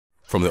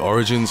From the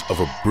origins of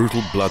a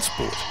brutal blood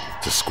sport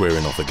to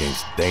squaring off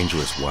against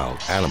dangerous wild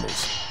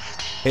animals,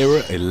 here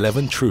are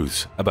 11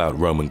 truths about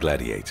Roman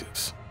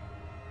gladiators.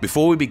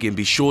 Before we begin,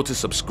 be sure to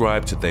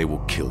subscribe to They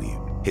Will Kill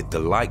You. Hit the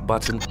like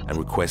button and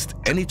request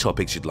any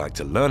topics you'd like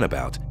to learn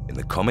about in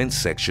the comments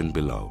section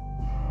below.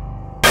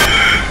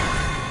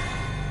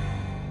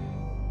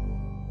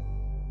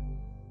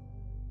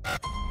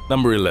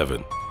 Number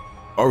 11.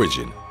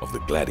 Origin of the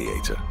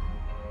Gladiator.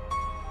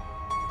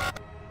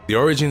 The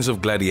origins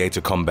of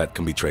gladiator combat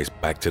can be traced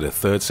back to the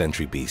 3rd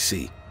century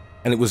BC,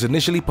 and it was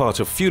initially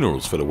part of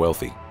funerals for the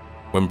wealthy.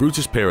 When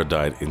Brutus Pera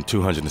died in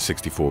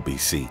 264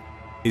 BC,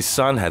 his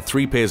son had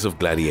 3 pairs of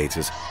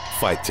gladiators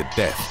fight to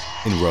death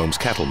in Rome's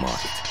cattle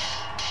market.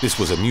 This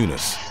was a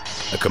munus,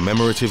 a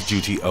commemorative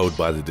duty owed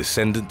by the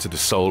descendant to the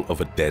soul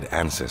of a dead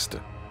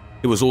ancestor.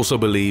 It was also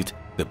believed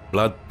that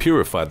blood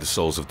purified the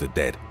souls of the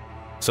dead,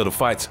 so the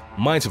fights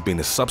might have been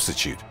a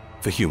substitute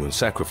for human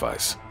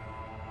sacrifice.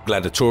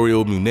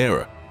 Gladiatorial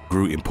munera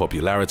grew in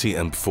popularity,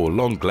 and before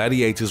long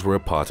gladiators were a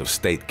part of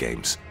state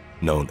games,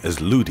 known as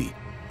ludi,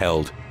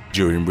 held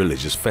during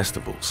religious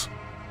festivals.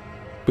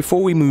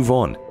 Before we move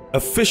on,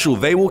 official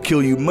They Will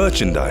Kill You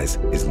merchandise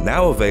is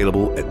now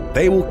available at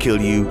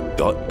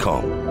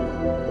theywillkillyou.com.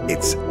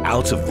 It's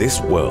out of this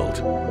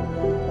world.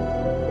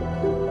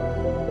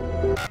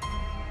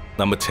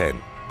 Number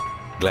 10.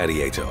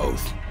 Gladiator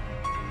Oath.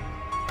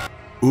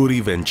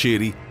 Uri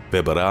venciri,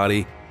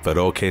 veberari,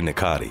 feroce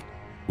necari,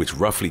 which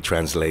roughly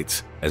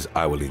translates as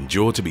I will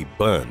endure to be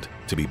burned,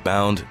 to be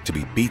bound, to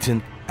be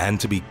beaten, and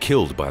to be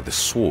killed by the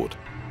sword,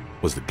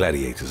 was the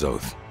gladiator's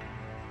oath.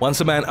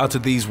 Once a man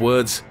uttered these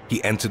words,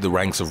 he entered the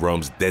ranks of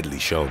Rome's deadly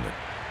showmen.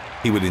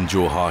 He would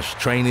endure harsh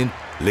training,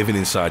 living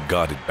inside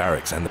guarded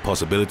barracks, and the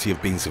possibility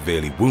of being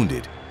severely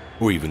wounded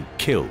or even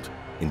killed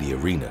in the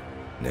arena.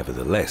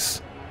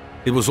 Nevertheless,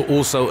 it was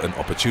also an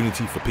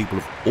opportunity for people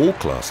of all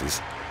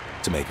classes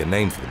to make a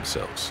name for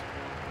themselves.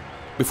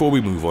 Before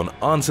we move on,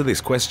 answer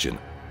this question.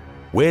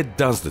 Where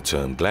does the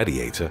term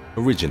gladiator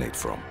originate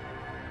from?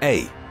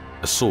 A.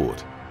 A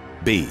sword.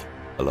 B.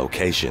 A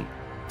location.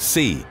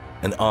 C.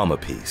 An armor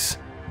piece.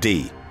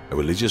 D. A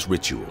religious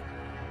ritual.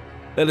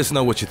 Let us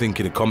know what you think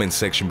in the comments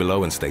section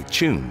below, and stay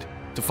tuned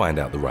to find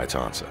out the right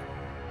answer.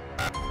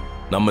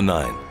 Number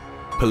 9.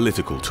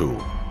 Political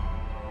tool.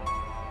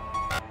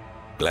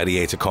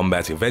 Gladiator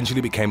combat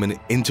eventually became an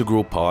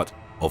integral part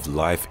of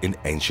life in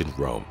ancient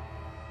Rome.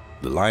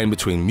 The line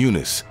between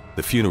munus,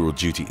 the funeral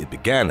duty it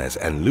began as,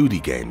 and ludi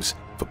games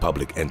for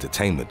public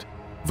entertainment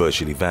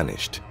virtually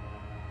vanished.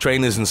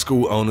 Trainers and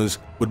school owners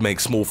would make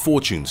small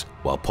fortunes,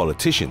 while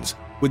politicians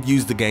would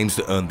use the games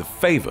to earn the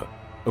favor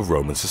of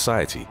Roman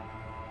society.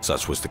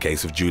 Such was the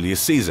case of Julius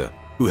Caesar,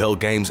 who held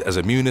games as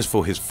a munus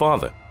for his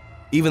father,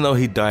 even though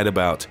he died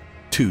about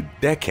 2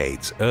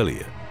 decades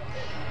earlier.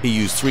 He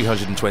used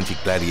 320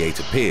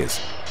 gladiator peers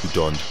who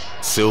donned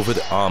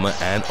silvered armor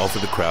and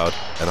offered the crowd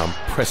an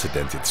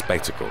unprecedented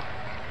spectacle.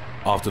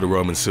 After the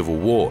Roman Civil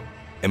War,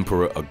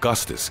 Emperor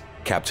Augustus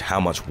capped how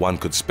much one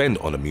could spend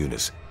on a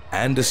munus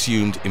and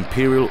assumed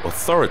imperial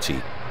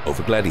authority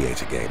over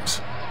gladiator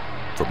games.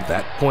 From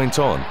that point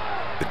on,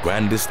 the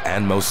grandest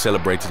and most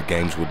celebrated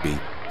games would be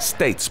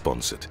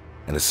state-sponsored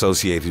and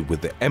associated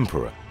with the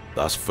emperor,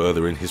 thus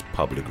furthering his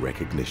public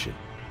recognition,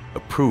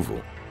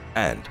 approval,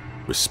 and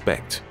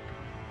respect.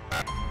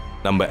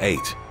 Number 8.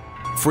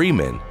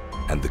 Freemen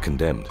and the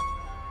condemned.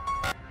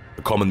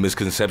 A common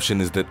misconception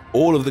is that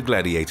all of the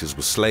gladiators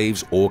were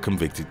slaves or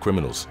convicted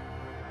criminals.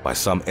 By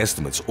some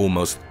estimates,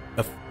 almost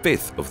a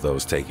 1/5 of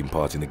those taking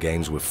part in the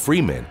games were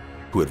free men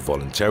who had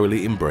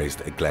voluntarily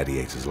embraced a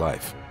gladiator's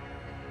life.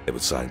 They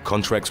would sign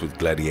contracts with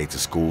gladiator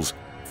schools,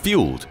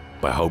 fueled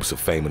by hopes of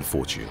fame and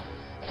fortune.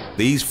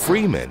 These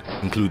free men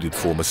included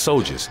former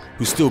soldiers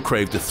who still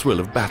craved the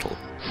thrill of battle,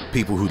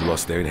 people who'd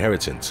lost their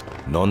inheritance,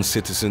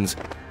 non-citizens,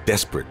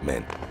 desperate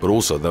men, but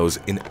also those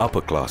in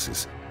upper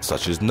classes,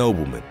 such as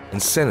noblemen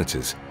and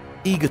senators,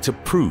 eager to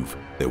prove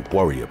their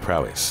warrior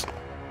prowess.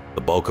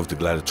 The bulk of the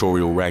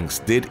gladiatorial ranks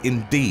did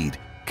indeed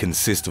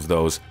consist of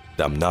those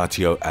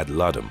damnatio ad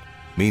ludum,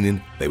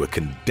 meaning they were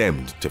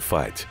condemned to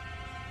fight.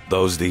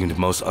 Those deemed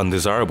most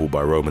undesirable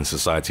by Roman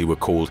society were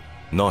called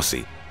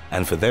nossi,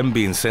 and for them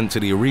being sent to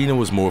the arena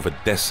was more of a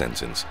death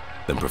sentence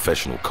than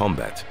professional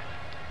combat.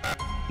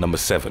 Number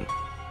 7.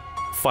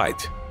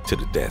 Fight to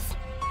the death.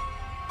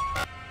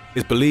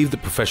 It's believed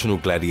that professional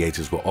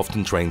gladiators were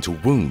often trained to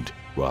wound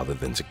rather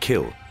than to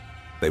kill.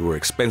 They were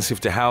expensive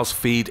to house,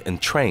 feed, and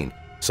train,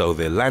 so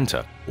their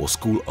lanta, or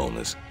school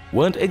owners,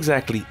 weren't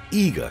exactly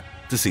eager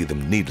to see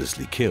them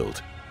needlessly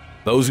killed.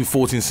 Those who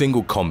fought in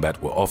single combat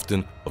were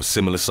often of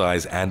similar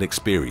size and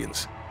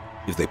experience.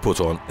 If they put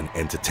on an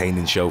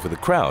entertaining show for the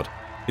crowd,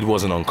 it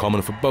wasn't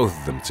uncommon for both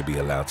of them to be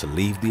allowed to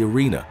leave the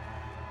arena.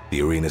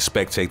 The arena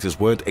spectators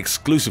weren't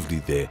exclusively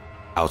there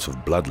out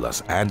of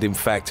bloodlust, and in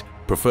fact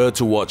preferred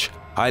to watch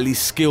highly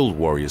skilled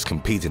warriors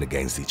competing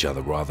against each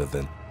other rather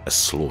than a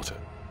slaughter.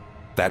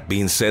 That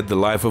being said, the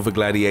life of a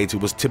gladiator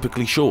was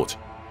typically short.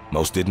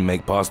 Most didn't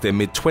make past their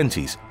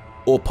mid-20s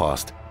or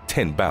past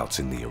 10 bouts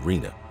in the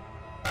arena.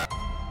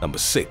 Number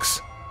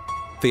 6.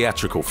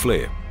 theatrical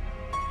flair.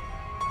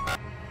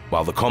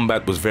 While the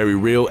combat was very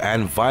real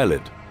and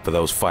violent for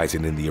those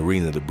fighting in the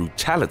arena, the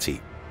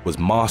brutality was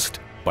masked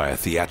by a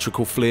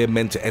theatrical flair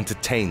meant to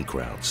entertain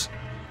crowds.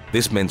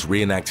 This meant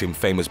reenacting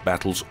famous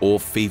battles or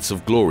feats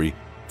of glory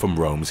from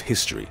Rome's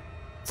history.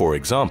 For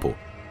example,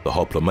 the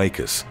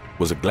hoplomachus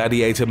was a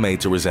gladiator made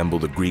to resemble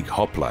the Greek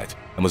hoplite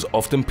and was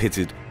often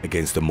pitted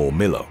against the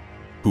mormillo,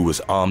 who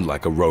was armed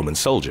like a Roman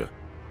soldier.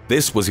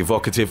 This was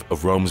evocative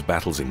of Rome's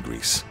battles in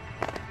Greece.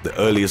 The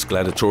earliest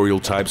gladiatorial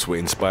types were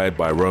inspired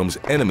by Rome's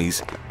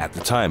enemies at the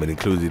time and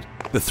included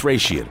the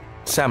Thracian,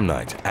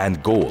 Samnite,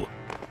 and Gaul.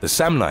 The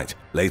Samnite,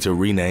 later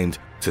renamed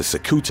to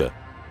Secuta,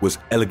 was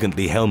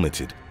elegantly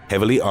helmeted,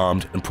 heavily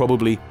armed, and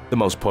probably the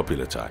most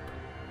popular type.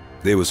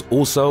 There was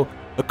also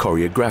a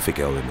choreographic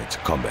element to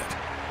combat,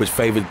 which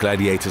favored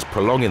gladiators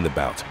prolonging the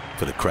bout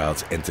for the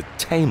crowd's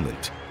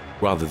entertainment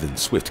rather than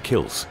swift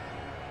kills.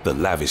 The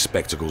lavish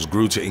spectacles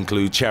grew to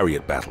include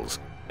chariot battles,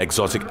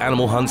 exotic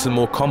animal hunts, and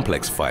more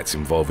complex fights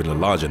involving a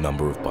larger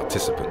number of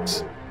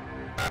participants.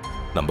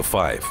 Number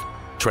 5.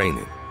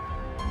 Training.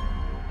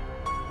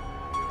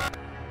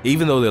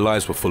 Even though their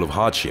lives were full of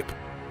hardship,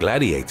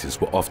 gladiators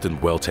were often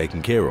well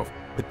taken care of,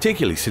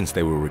 particularly since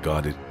they were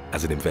regarded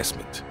as an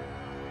investment.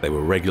 They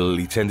were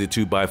regularly tended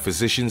to by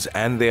physicians,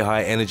 and their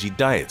high-energy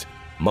diet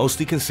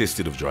mostly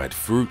consisted of dried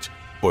fruit,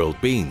 boiled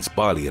beans,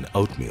 barley, and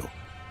oatmeal.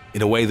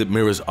 In a way that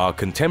mirrors our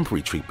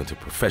contemporary treatment of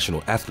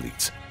professional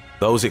athletes,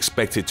 those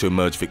expected to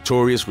emerge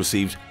victorious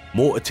received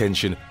more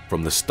attention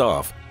from the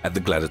staff at the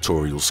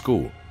gladiatorial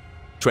school.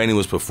 Training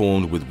was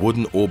performed with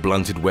wooden or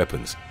blunted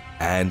weapons,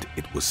 and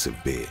it was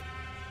severe,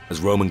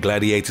 as Roman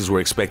gladiators were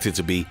expected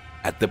to be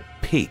at the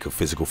peak of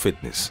physical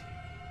fitness.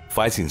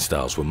 Fighting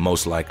styles were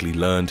most likely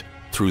learned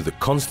through the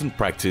constant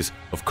practice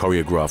of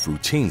choreographed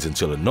routines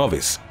until a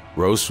novice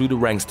rose through the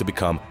ranks to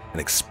become an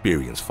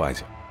experienced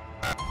fighter.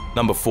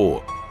 Number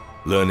 4.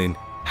 Learning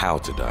how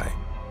to die.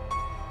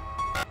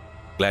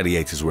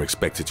 Gladiators were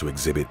expected to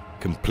exhibit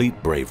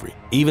complete bravery,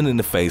 even in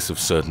the face of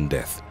certain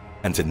death,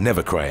 and to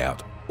never cry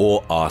out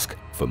or ask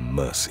for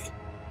mercy.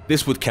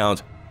 This would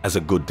count as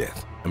a good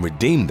death and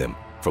redeem them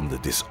from the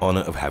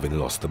dishonor of having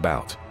lost the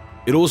bout.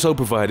 It also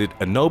provided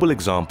a noble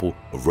example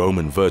of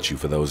Roman virtue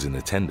for those in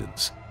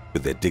attendance.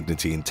 With their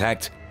dignity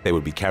intact, they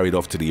would be carried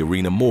off to the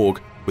arena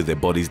morgue with their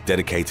bodies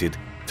dedicated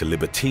to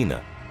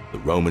Libitina, the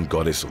Roman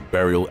goddess of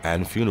burial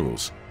and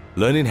funerals.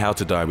 Learning how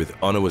to die with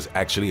honor was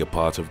actually a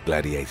part of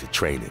gladiator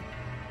training.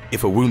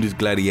 If a wounded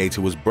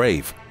gladiator was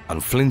brave,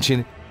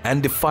 unflinching,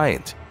 and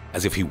defiant,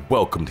 as if he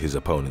welcomed his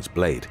opponent's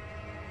blade,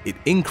 it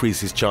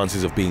increased his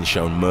chances of being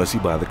shown mercy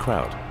by the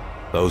crowd.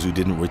 Those who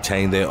didn't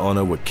retain their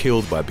honor were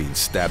killed by being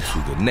stabbed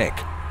through the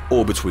neck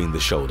or between the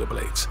shoulder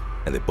blades,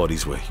 and their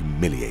bodies were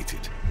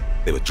humiliated.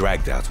 They were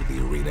dragged out of the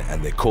arena,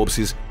 and their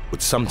corpses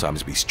would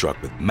sometimes be struck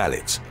with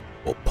mallets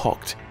or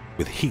pocked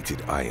with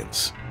heated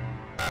irons.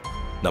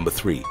 Number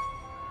 3.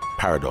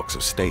 Paradox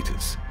of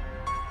status.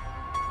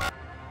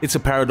 It's a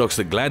paradox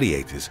that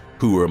gladiators,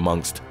 who were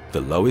amongst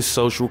the lowest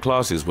social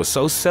classes, were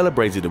so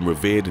celebrated and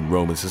revered in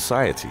Roman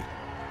society.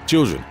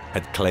 Children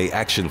had clay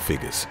action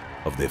figures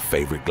of their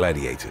favorite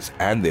gladiators,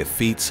 and their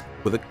feats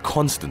were the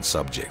constant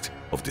subject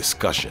of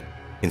discussion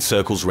in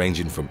circles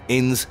ranging from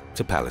inns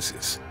to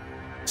palaces.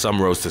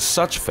 Some rose to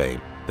such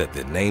fame that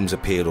their names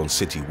appeared on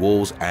city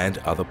walls and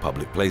other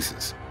public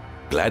places.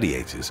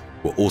 Gladiators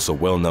were also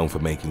well known for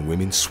making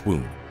women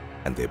swoon,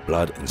 and their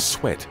blood and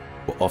sweat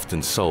were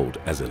often sold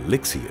as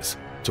elixirs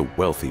to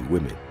wealthy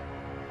women.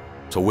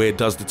 So where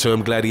does the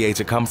term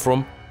gladiator come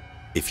from?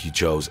 If you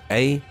chose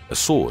A, a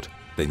sword,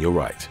 then you're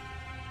right.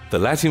 The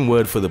Latin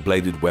word for the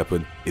bladed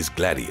weapon is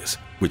gladius,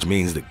 which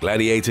means that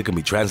gladiator can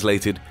be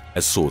translated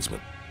as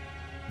swordsman.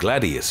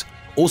 Gladius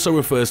also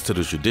refers to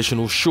the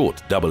traditional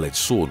short double-edged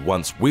sword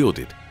once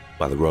wielded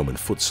by the Roman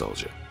foot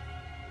soldier.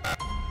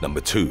 Number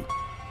 2.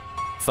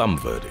 Thumb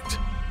verdict.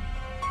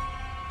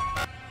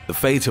 The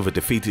fate of a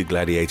defeated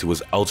gladiator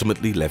was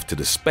ultimately left to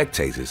the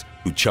spectators,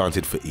 who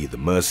chanted for either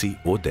mercy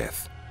or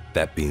death.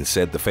 That being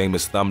said, the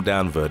famous thumb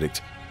down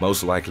verdict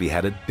most likely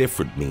had a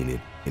different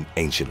meaning in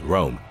ancient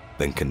Rome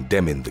than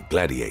condemning the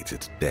gladiator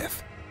to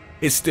death.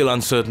 It's still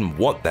uncertain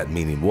what that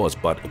meaning was,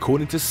 but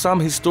according to some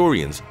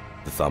historians,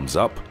 the thumbs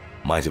up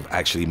might have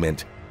actually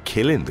meant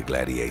killing the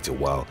gladiator,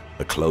 while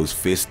a closed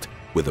fist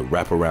with a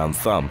wraparound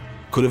thumb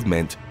could have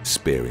meant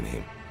sparing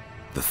him.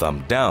 The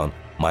thumb down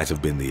might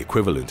have been the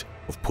equivalent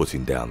of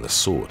putting down the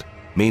sword,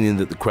 meaning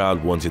that the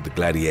crowd wanted the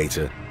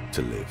gladiator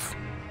to live.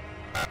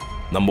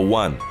 Number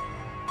 1.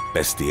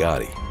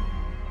 Bestiari.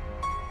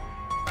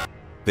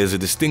 There's a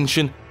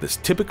distinction that's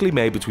typically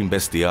made between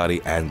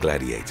bestiari and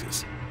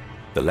gladiators.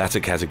 The latter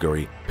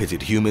category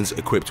pitted humans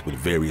equipped with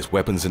various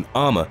weapons and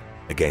armor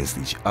against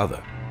each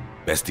other.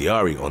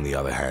 Bestiari, on the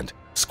other hand,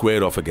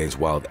 squared off against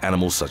wild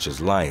animals such as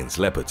lions,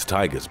 leopards,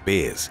 tigers,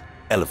 bears,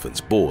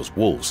 elephants, boars,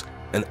 wolves,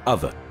 and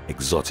other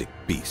exotic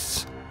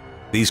beasts.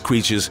 These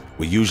creatures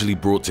were usually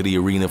brought to the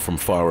arena from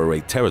faraway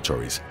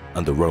territories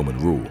under Roman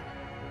rule.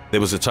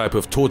 There was a type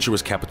of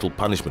torturous capital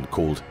punishment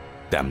called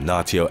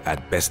damnatio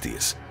ad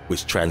bestias,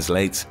 which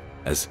translates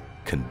as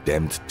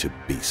condemned to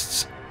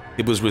beasts.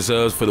 It was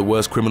reserved for the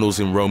worst criminals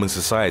in Roman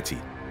society,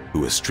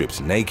 who were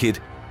stripped naked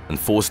and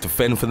forced to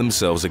fend for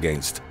themselves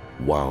against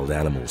wild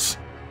animals.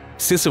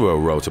 Cicero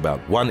wrote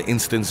about one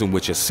instance in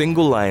which a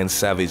single lion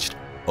savaged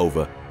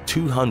over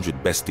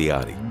 200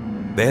 bestiari.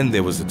 Then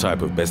there was the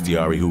type of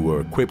bestiari who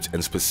were equipped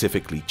and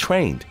specifically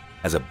trained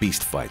as a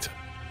beast fighter.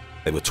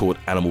 They were taught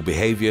animal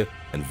behavior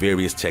and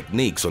various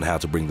techniques on how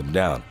to bring them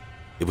down.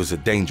 It was a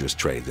dangerous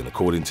trade and,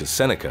 according to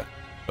Seneca,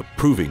 a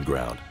proving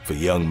ground for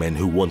young men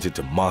who wanted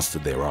to master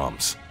their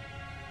arms.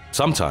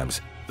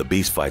 Sometimes the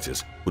beast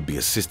fighters would be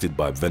assisted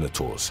by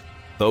venators,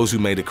 those who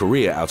made a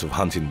career out of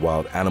hunting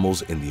wild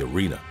animals in the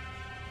arena.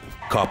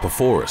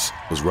 Carpophorus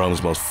was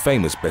Rome's most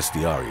famous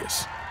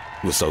bestiarius.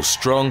 He was so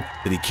strong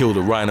that he killed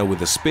a rhino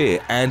with a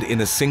spear and,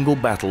 in a single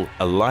battle,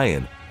 a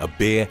lion, a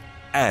bear,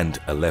 and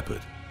a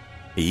leopard.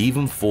 He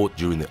even fought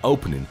during the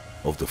opening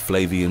of the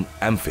Flavian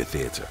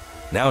Amphitheater,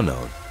 now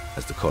known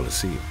as the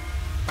Colosseum.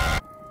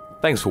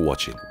 Thanks for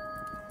watching.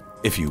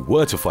 If you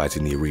were to fight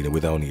in the arena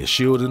with only a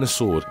shield and a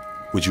sword,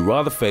 would you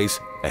rather face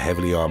a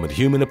heavily armored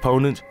human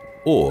opponent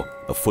or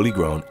a fully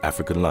grown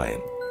African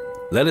lion?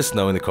 Let us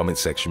know in the comment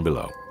section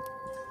below.